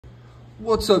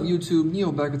What's up YouTube,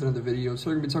 Neo back with another video. So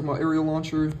we're going to be talking about Aerial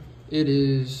Launcher. It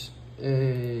is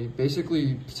a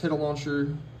basically potato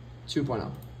launcher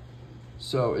 2.0.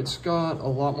 So it's got a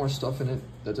lot more stuff in it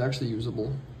that's actually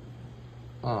usable.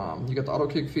 You got the auto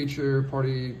kick feature,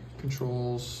 party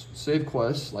controls, save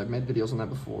quests, like made videos on that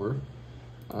before.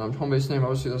 Home base name,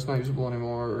 obviously that's not usable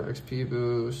anymore, XP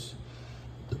boost.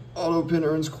 Auto pin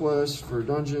earns quests for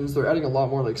dungeons. They're adding a lot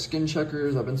more like skin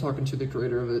checkers. I've been talking to the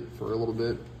creator of it for a little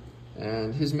bit.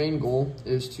 And his main goal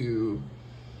is to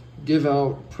give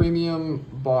out premium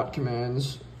bot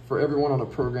commands for everyone on a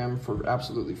program for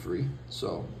absolutely free.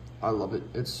 So I love it.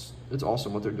 It's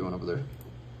awesome what they're doing over there.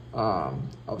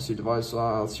 Obviously device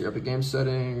slots, your Epic Game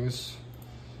settings,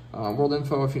 world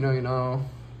info if you know, you know.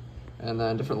 And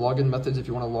then different login methods. If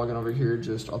you want to log in over here,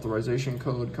 just authorization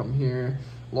code, come here,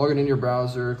 log in your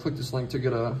browser, click this link to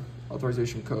get a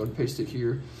authorization code, paste it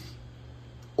here.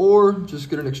 Or just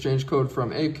get an exchange code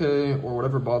from AK or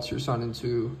whatever bots you're signed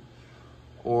into,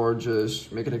 or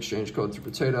just make an exchange code through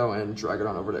Potato and drag it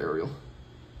on over to Aerial.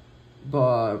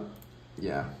 But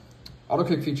yeah, auto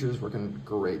kick feature is working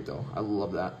great though. I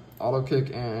love that. Auto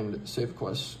kick and save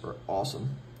quests are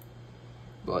awesome.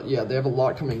 But yeah, they have a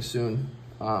lot coming soon.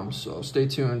 So stay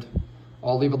tuned.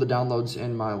 I'll leave all the downloads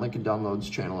in my link and downloads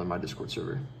channel in my Discord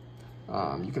server.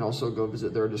 You can also go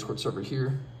visit their Discord server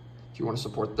here if you want to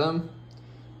support them.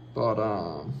 But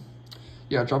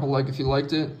yeah, drop a like if you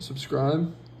liked it,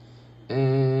 subscribe,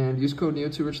 and use code NEO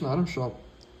to reach the item shop.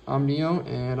 I'm Neo,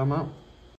 and I'm out.